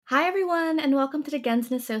Hi, everyone, and welcome to the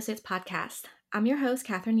Gens & Associates podcast. I'm your host,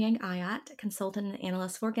 Katherine Yang-Iott, consultant and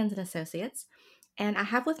analyst for Gens & Associates, and I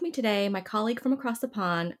have with me today my colleague from across the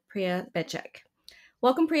pond, Preeya Bezcek.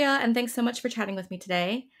 Welcome, Preeya, and thanks so much for chatting with me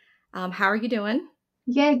today. How are you doing?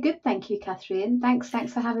 Yeah, good. Thank you, Katherine. Thanks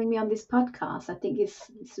for having me on this podcast. I think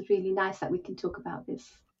it's really nice that we can talk about this.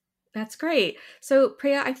 That's great. So,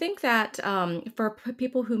 Priya, I think that for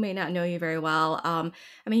people who may not know you very well,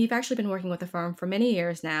 you've actually been working with the firm for many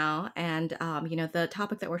years now, and the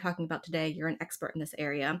topic that we're talking about today, you're an expert in this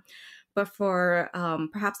area. But for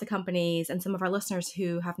perhaps the companies and some of our listeners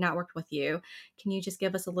who have not worked with you, can you just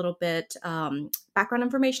give us a little bit background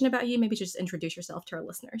information about you? Maybe just introduce yourself to our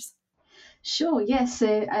listeners. Sure, yes.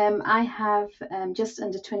 So I have just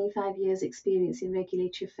under 25 years experience in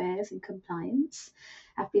regulatory affairs and compliance.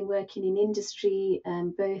 I've been working in industry,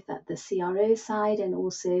 both at the CRO side and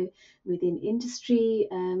also within industry,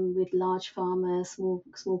 with large pharma,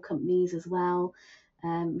 small companies as well.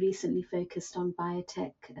 Recently focused on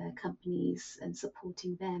biotech companies and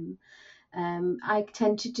supporting them. I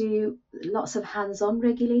tend to do lots of hands-on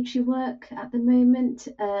regulatory work at the moment,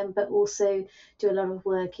 but also do a lot of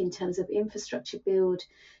work in terms of infrastructure build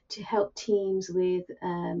to help teams with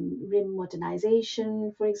RIM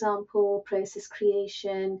modernization, for example, process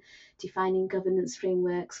creation, defining governance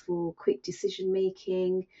frameworks for quick decision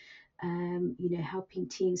making, helping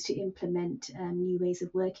teams to implement new ways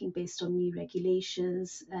of working based on new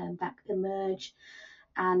regulations that emerge,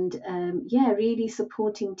 and really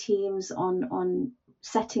supporting teams on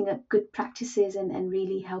setting up good practices and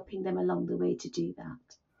really helping them along the way to do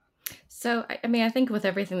that. So, I think with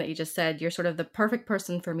everything that you just said, you're sort of the perfect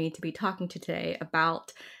person for me to be talking to today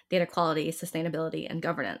about data quality, sustainability, and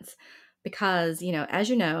governance. Because, as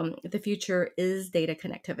you know, the future is data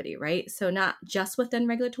connectivity, right? So, not just within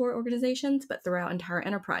regulatory organizations, but throughout entire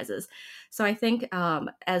enterprises. So, I think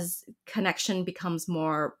as connection becomes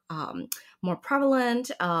more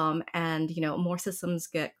prevalent, and more systems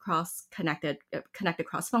get connected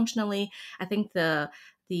cross functionally, I think the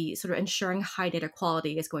sort of ensuring high data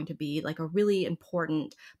quality is going to be like a really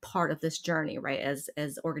important part of this journey, right?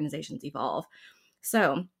 As organizations evolve.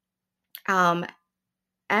 So, um,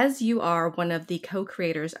 as you are one of the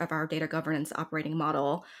co-creators of our data governance operating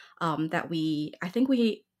model, I think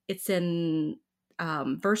it's in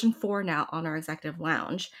version 4 now on our executive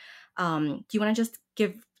lounge. Do you want to just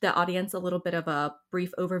give the audience a little bit of a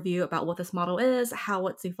brief overview about what this model is, how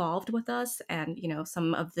it's evolved with us, and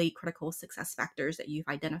some of the critical success factors that you've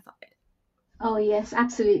identified? Oh, yes,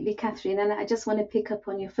 absolutely, Catherine. And I just want to pick up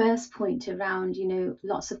on your first point around,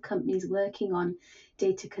 lots of companies working on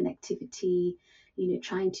data connectivity,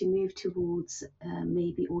 trying to move towards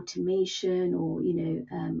maybe automation or,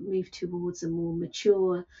 move towards a more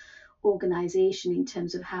mature organization in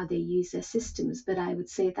terms of how they use their systems. But I would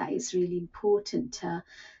say that it's really important to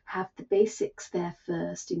have the basics there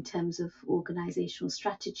first in terms of organizational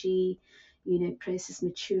strategy, process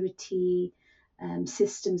maturity,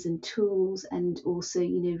 systems and tools, and also,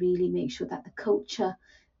 really make sure that the culture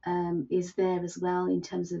is there as well in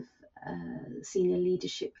terms of senior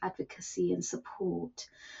leadership advocacy and support.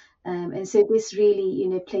 And so this really,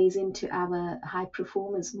 plays into our high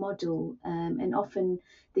performance model. And often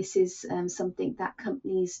this is something that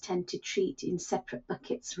companies tend to treat in separate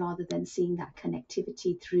buckets rather than seeing that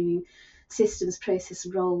connectivity through systems, process,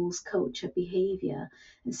 roles, culture, behavior.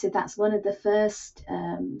 And so that's one of the first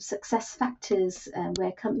success factors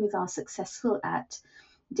where companies are successful at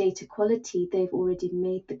data quality. They've already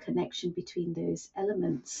made the connection between those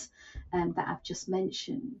elements that I've just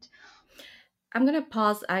mentioned. I'm going to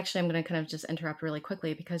pause. Actually, I'm going to kind of just interrupt really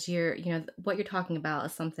quickly because what you're talking about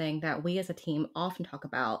is something that we as a team often talk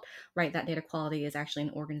about, right? That data quality is actually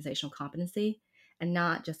an organizational competency and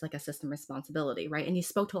not just like a system responsibility, right? And you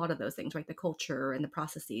spoke to a lot of those things, right? The culture and the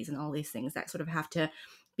processes and all these things that sort of have to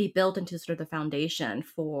be built into sort of the foundation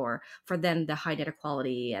for then the high data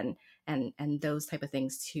quality and those type of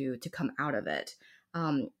things to come out of it.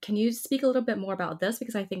 Can you speak a little bit more about this?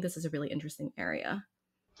 Because I think this is a really interesting area.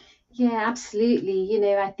 Yeah,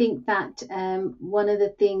 absolutely. I think that one of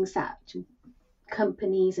the things that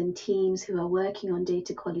companies and teams who are working on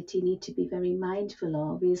data quality need to be very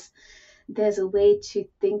mindful of is there's a way to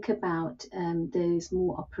think about those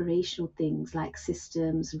more operational things like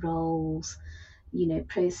systems, roles,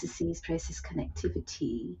 processes, process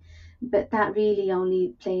connectivity. But that really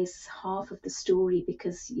only plays half of the story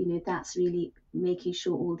because, that's really making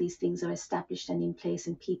sure all these things are established and in place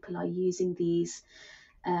and people are using these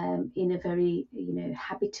in a very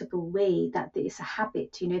habitable way, that it's a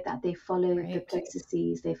habit, that they follow the Right.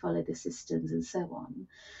 processes, they follow the systems and so on.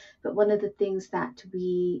 But one of the things that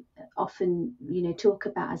we often, talk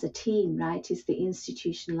about as a team, right, is the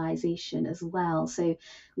institutionalization as well. So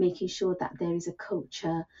making sure that there is a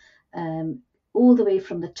culture, um, all the way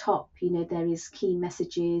from the top. There is key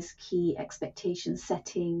messages, key expectation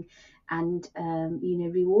setting, and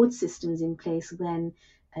reward systems in place when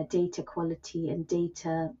data quality and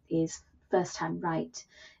data is first time right.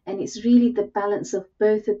 And it's really the balance of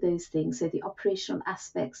both of those things, so the operational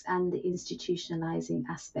aspects and the institutionalizing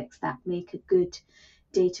aspects, that make a good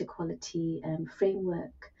data quality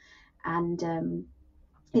framework. And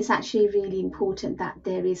it's actually really important that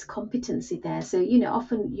there is competency there. So,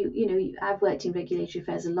 often I've worked in regulatory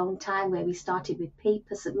affairs a long time, where we started with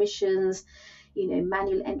paper submissions,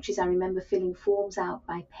 manual entries. I remember filling forms out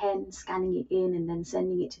by pen, scanning it in, and then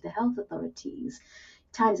sending it to the health authorities.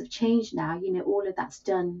 Times have changed now. All of that's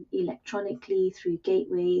done electronically through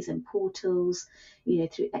gateways and portals,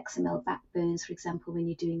 through XML backbones, for example, when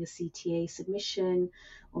you're doing a CTA submission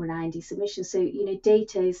or an IND submission. So,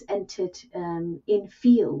 data is entered in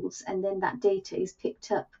fields, and then that data is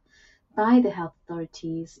picked up by the health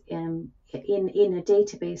authorities in a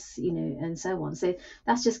database, and so on. So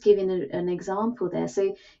that's just giving an example there.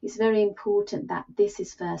 So it's very important that this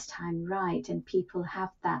is first time right, and people have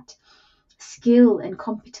that skill and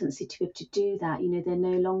competency to be able to do that. They're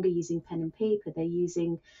no longer using pen and paper, they're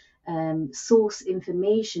using source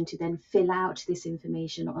information to then fill out this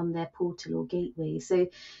information on their portal or gateway. So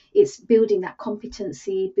it's building that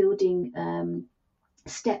competency, building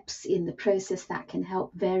steps in the process that can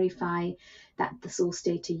help verify that the source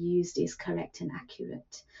data used is correct and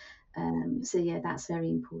accurate. So yeah, that's very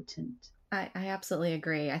important. I absolutely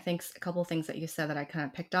agree. I think a couple of things that you said that I kind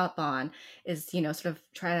of picked up on is, sort of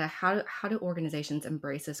try to how do organizations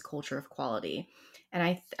embrace this culture of quality?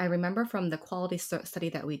 And I remember from the quality study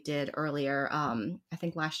that we did earlier, I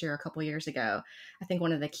think last year, a couple of years ago, I think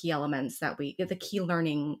one of the key elements the key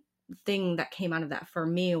learning thing that came out of that for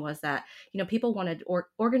me was that, people wanted, or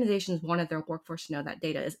organizations wanted their workforce to know that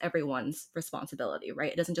data is everyone's responsibility,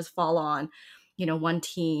 right? It doesn't just fall on, one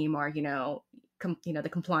team, or, the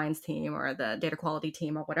compliance team or the data quality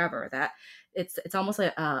team or whatever. That it's almost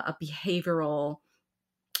like a behavioral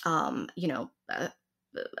um, you know uh,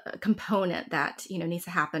 component that needs to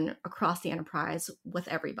happen across the enterprise with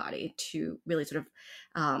everybody to really sort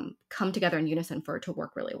of come together in unison for it to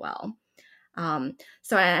work really well. And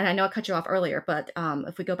I know I cut you off earlier, but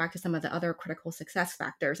if we go back to some of the other critical success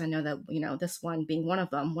factors, I know that this one being one of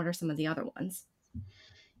them. What are some of the other ones?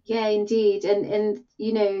 Yeah, indeed. And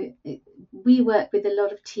we work with a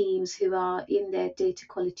lot of teams who are in their data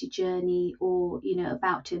quality journey, or,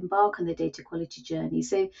 about to embark on their data quality journey.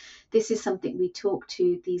 So this is something we talk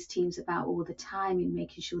to these teams about all the time, in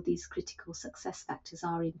making sure these critical success factors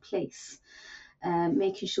are in place.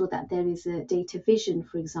 Making sure that there is a data vision,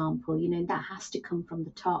 for example, and that has to come from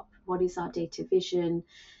the top. What is our data vision?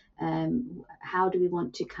 How do we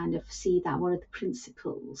want to kind of see that? What are the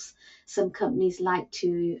principles? Some companies like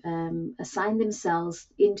to assign themselves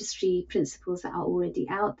industry principles that are already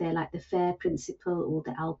out there, like the FAIR principle or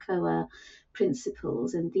the ALCOA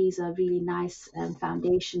principles, and these are really nice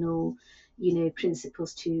foundational,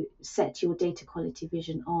 principles to set your data quality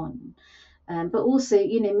vision on. But also,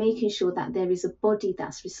 making sure that there is a body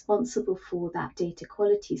that's responsible for that data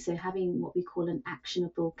quality. So having what we call an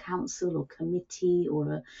actionable council or committee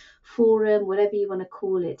or a forum, whatever you want to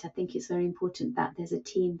call it. I think it's very important that there's a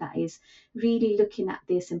team that is really looking at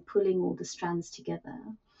this and pulling all the strands together.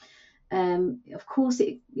 Of course,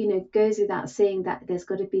 it goes without saying that there's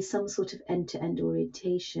got to be some sort of end-to-end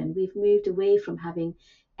orientation. We've moved away from having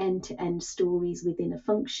end-to-end stories within a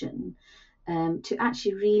function, to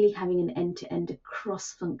actually really having an end-to-end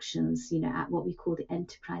across functions, at what we call the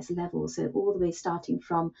enterprise level. So all the way starting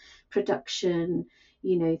from production,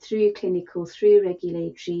 through clinical, through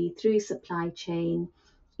regulatory, through supply chain,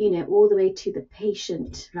 all the way to the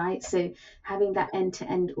patient, right? So having that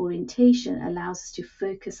end-to-end orientation allows us to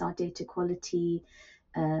focus our data quality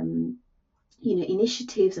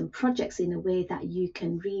initiatives and projects in a way that you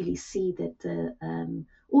can really see that the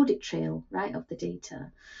audit trail, right, of the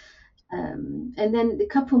data. And then a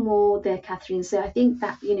couple more there, Katherine. So I think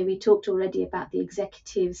that, we talked already about the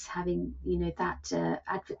executives having, that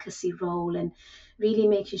advocacy role, and really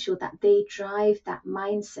making sure that they drive that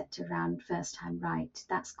mindset around first time right.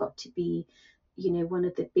 That's got to be, one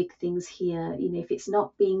of the big things here. If it's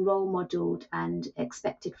not being role modeled and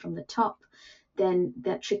expected from the top, then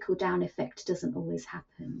that trickle down effect doesn't always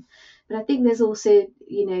happen. But I think there's also,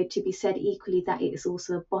 to be said equally that it is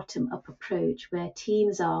also a bottom-up approach where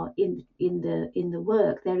teams are in the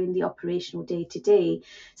work, they're in the operational day to day.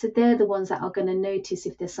 So they're the ones that are going to notice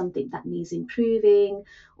if there's something that needs improving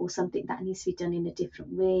or something that needs to be done in a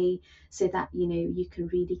different way, so that you can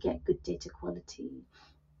really get good data quality.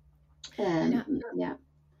 Yeah. Yeah.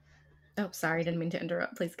 Oh, sorry, didn't mean to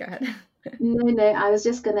interrupt. Please go ahead. No, I was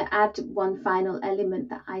just going to add one final element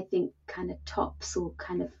that I think kind of tops or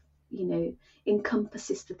kind of,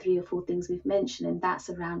 encompasses the three or four things we've mentioned, and that's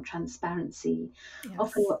around transparency.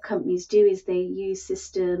 Often, Yes. what companies do is they use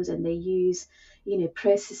systems and they use,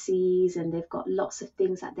 processes, and they've got lots of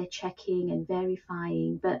things that they're checking and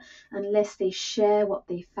verifying. But unless they share what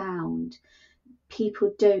they found,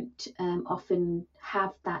 people don't often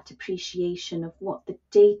have that appreciation of what the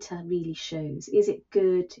data really shows. Is it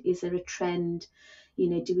good? Is there a trend?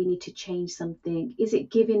 Do we need to change something? Is it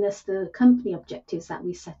giving us the company objectives that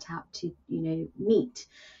we set out to, meet?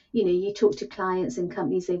 You talk to clients and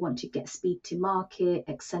companies, they want to get speed to market,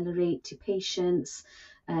 accelerate to patients,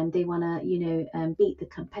 and they want to, beat the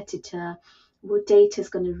competitor. Well, data is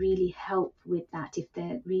going to really help with that if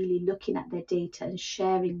they're really looking at their data and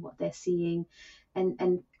sharing what they're seeing,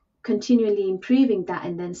 and continually improving that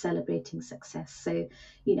and then celebrating success. So,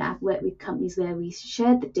 I've worked with companies where we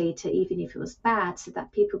shared the data, even if it was bad, so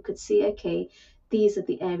that people could see, okay, these are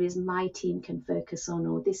the areas my team can focus on,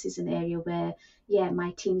 or this is an area where, yeah,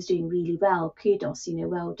 my team's doing really well. Kudos,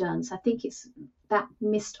 well done. So I think it's that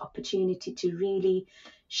missed opportunity to really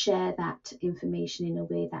share that information in a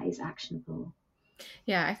way that is actionable.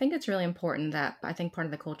 Yeah, I think it's really important that I think part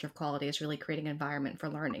of the culture of quality is really creating an environment for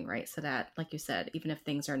learning, right? So that, like you said, even if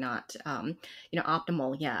things are not,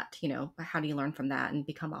 optimal yet, how do you learn from that and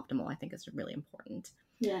become optimal? I think is really important.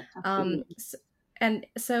 Yeah, Um, absolutely. s- and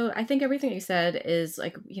so I think everything you said is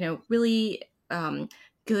like, really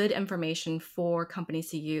good information for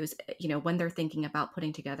companies to use, when they're thinking about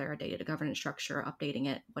putting together a data governance structure, updating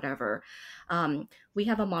it, whatever. We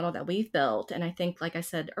have a model that we've built, and I think, like I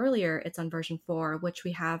said earlier, it's on version 4, which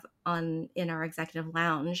we have on in our executive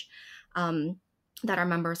lounge. Um, that our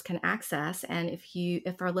members can access. And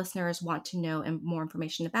if our listeners want to know more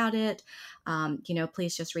information about it,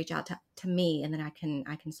 please just reach out to me, and then I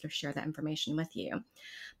can sort of share that information with you.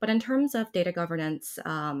 But in terms of data governance,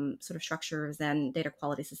 sort of structures and data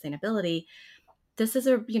quality sustainability, this is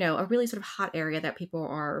a really sort of hot area that people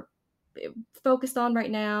are focused on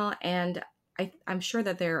right now. And I'm sure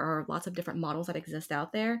that there are lots of different models that exist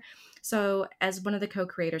out there. So, as one of the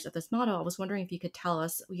co-creators of this model, I was wondering if you could tell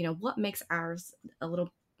us, what makes ours a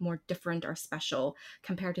little more different or special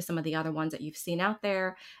compared to some of the other ones that you've seen out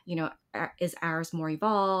there. Is ours more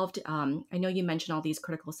evolved? I know you mentioned all these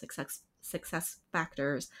critical success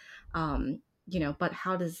factors, but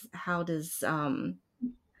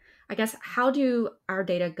I guess, how do our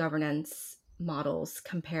data governance models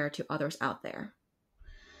compare to others out there?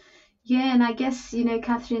 Yeah, and I guess,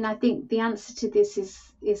 Catherine, I think the answer to this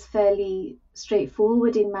is fairly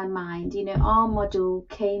straightforward in my mind. Our model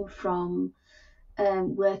came from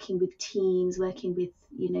working with teams, working with,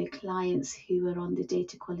 clients who were on the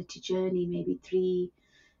data quality journey maybe three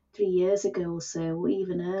years ago or so, or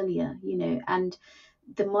even earlier, and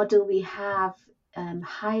the model we have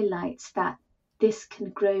highlights that this can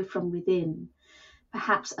grow from within.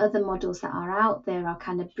 Perhaps other models that are out there are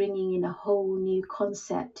kind of bringing in a whole new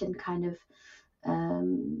concept and kind of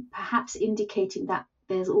perhaps indicating that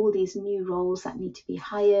there's all these new roles that need to be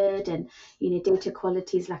hired, and data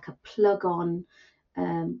quality is like a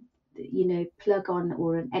um, plug on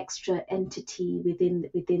or an extra entity within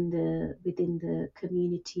the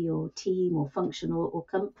community or team or function or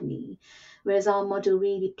company, whereas our model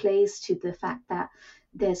really plays to the fact that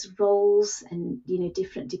there's roles and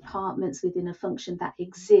different departments within a function that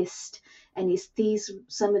exist, and it's these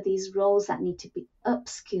some of these roles that need to be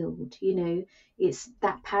upskilled. It's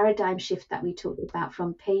that paradigm shift that we talked about,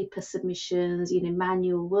 from paper submissions,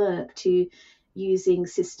 manual work, to using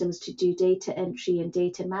systems to do data entry and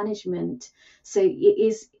data management. So it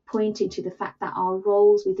is pointing to the fact that our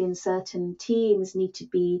roles within certain teams need to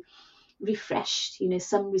be refreshed.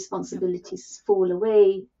 Some Yep. responsibilities fall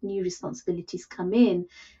away, new responsibilities come in,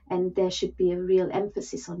 and there should be a real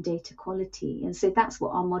emphasis on data quality. And so that's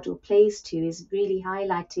what our model plays to, is really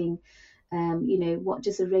highlighting, what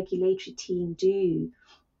does a regulatory team do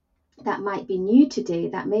that might be new today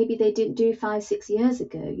that maybe they didn't do 5 6 years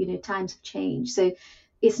ago. Times have changed. So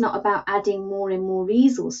it's not about adding more and more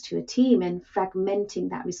resource to a team and fragmenting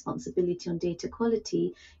that responsibility on data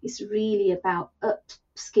quality. It's really about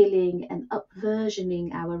upskilling and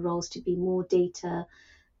upversioning our roles to be more data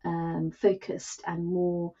focused and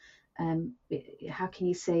more how can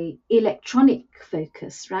you say, electronic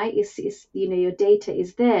focus, right? It's your data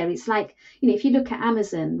is there. It's like, if you look at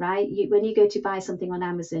Amazon, right? When you go to buy something on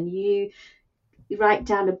Amazon, you write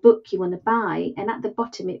down a book you want to buy, and at the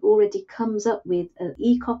bottom it already comes up with an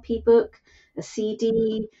e-copy book, a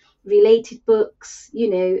CD, related books,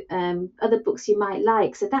 other books you might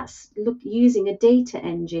like. So that's using a data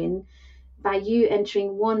engine by you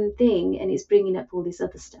entering one thing, and it's bringing up all this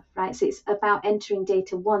other stuff, right? So it's about entering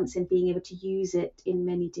data once and being able to use it in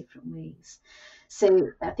many different ways. So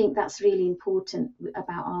I think that's really important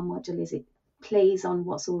about our model, is it plays on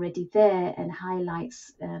what's already there and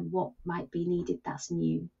highlights what might be needed that's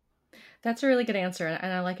new. That's a really good answer,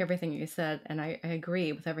 and I like everything you said, and I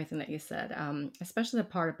agree with everything that you said, especially the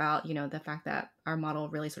part about the fact that our model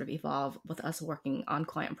really sort of evolved with us working on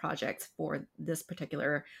client projects for this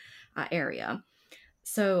particular area.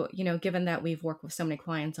 So given that we've worked with so many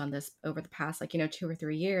clients on this over the past 2 or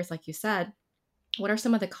 3 years, like you said, what are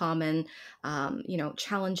some of the common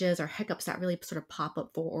challenges or hiccups that really sort of pop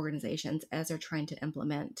up for organizations as they're trying to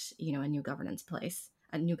implement a new governance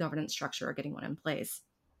structure, or getting one in place?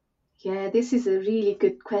 Yeah, this is a really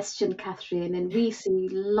good question, Catherine. And we see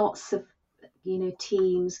lots of,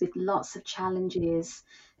 teams with lots of challenges.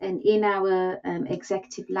 And in our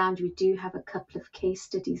executive lounge, we do have a couple of case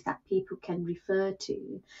studies that people can refer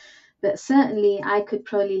to. But certainly, I could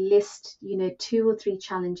probably list, two or three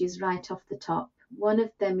challenges right off the top. One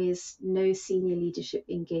of them is no senior leadership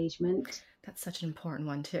engagement. That's such an important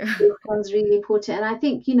one too. This one's really important. And I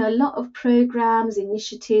think, a lot of programs,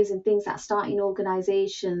 initiatives, and things that start in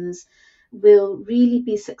organizations will really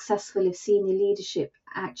be successful if senior leadership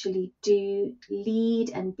actually do lead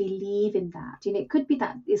and believe in that. It could be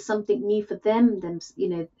that is something new for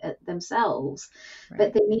themselves, but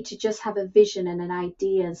Right. they need to just have a vision and an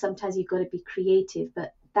idea. And sometimes you've got to be creative,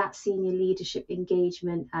 but that senior leadership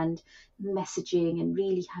engagement and messaging and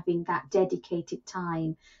really having that dedicated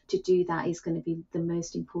time to do that is going to be the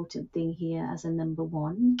most important thing here as a number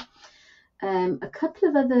one. A couple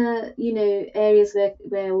of other, areas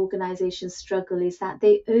where organizations struggle is that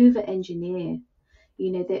they over-engineer.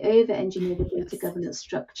 They over-engineer the data Yes. governance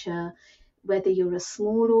structure, whether you're a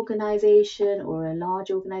small organization or a large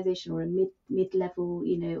organization or a mid-level,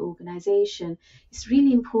 organization. It's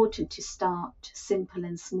really important to start simple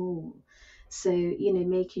and small. So,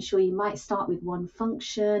 making sure you might start with one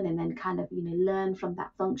function and then kind of, learn from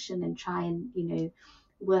that function and try and,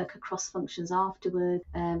 work across functions afterward.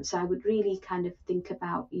 So I would really kind of think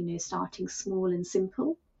about, starting small and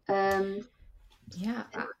simple. Um, Yeah,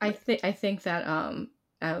 I think that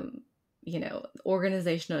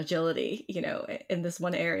organizational agility, in this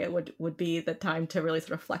one area would be the time to really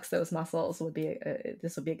sort of flex those muscles.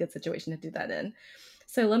 This would be a good situation to do that in.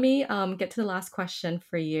 So let me get to the last question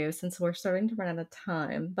for you, since we're starting to run out of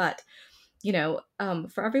time. But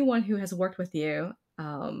for everyone who has worked with you,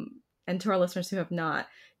 and to our listeners who have not,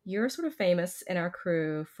 you're sort of famous in our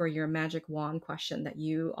crew for your magic wand question that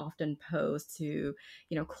you often pose to,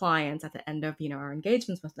 clients at the end of, our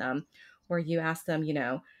engagements with them, where you ask them,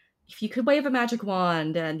 if you could wave a magic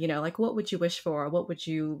wand and, like, what would you wish for? What would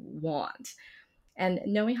you want? And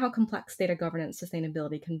knowing how complex data governance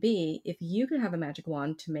sustainability can be, if you could have a magic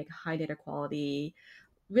wand to make high data quality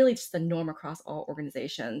really just the norm across all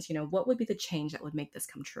organizations, what would be the change that would make this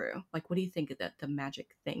come true? Like, what do you think that the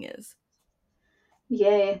magic thing is?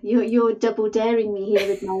 Yeah, you're double daring me here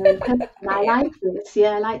with my own question. I I like this.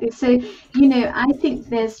 Yeah, I like this. So, I think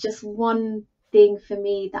there's just one thing for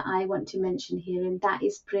me that I want to mention here, and that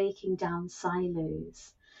is breaking down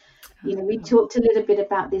silos. We am. talked a little bit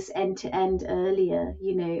about this end to end earlier,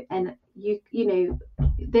 and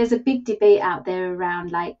there's a big debate out there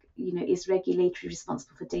around, like, is regulatory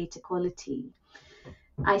responsible for data quality?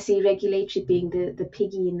 I see regulatory being the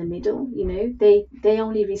piggy in the middle. They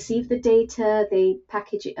only receive the data, they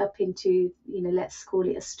package it up into, let's call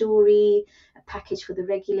it a story, a package for the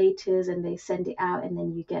regulators, and they send it out, and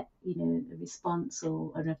then you get, a response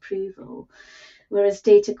or an approval. Whereas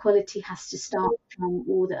data quality has to start from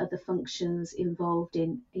all the other functions involved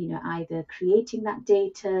in, either creating that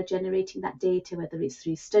data, generating that data, whether it's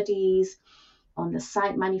through studies, on the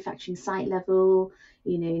site, manufacturing site level,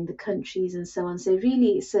 in the countries and so on. So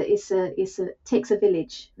really, it's a takes a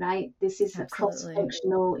village, right? This is a Absolutely.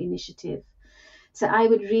 cross-functional initiative. So I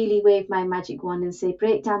would really wave my magic wand and say,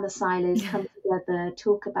 break down the silos, come together,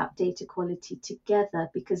 talk about data quality together,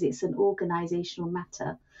 because it's an organizational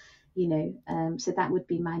matter. So that would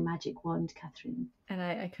be my magic wand, Catherine. And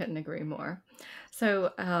I couldn't agree more.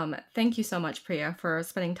 So, thank you so much, Priya, for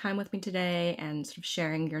spending time with me today and sort of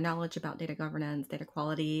sharing your knowledge about data governance, data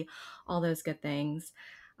quality, all those good things.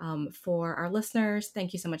 For our listeners,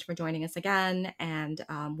 thank you so much for joining us again. And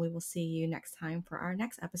we will see you next time for our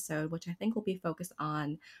next episode, which I think will be focused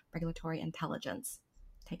on regulatory intelligence.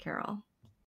 Take care, all.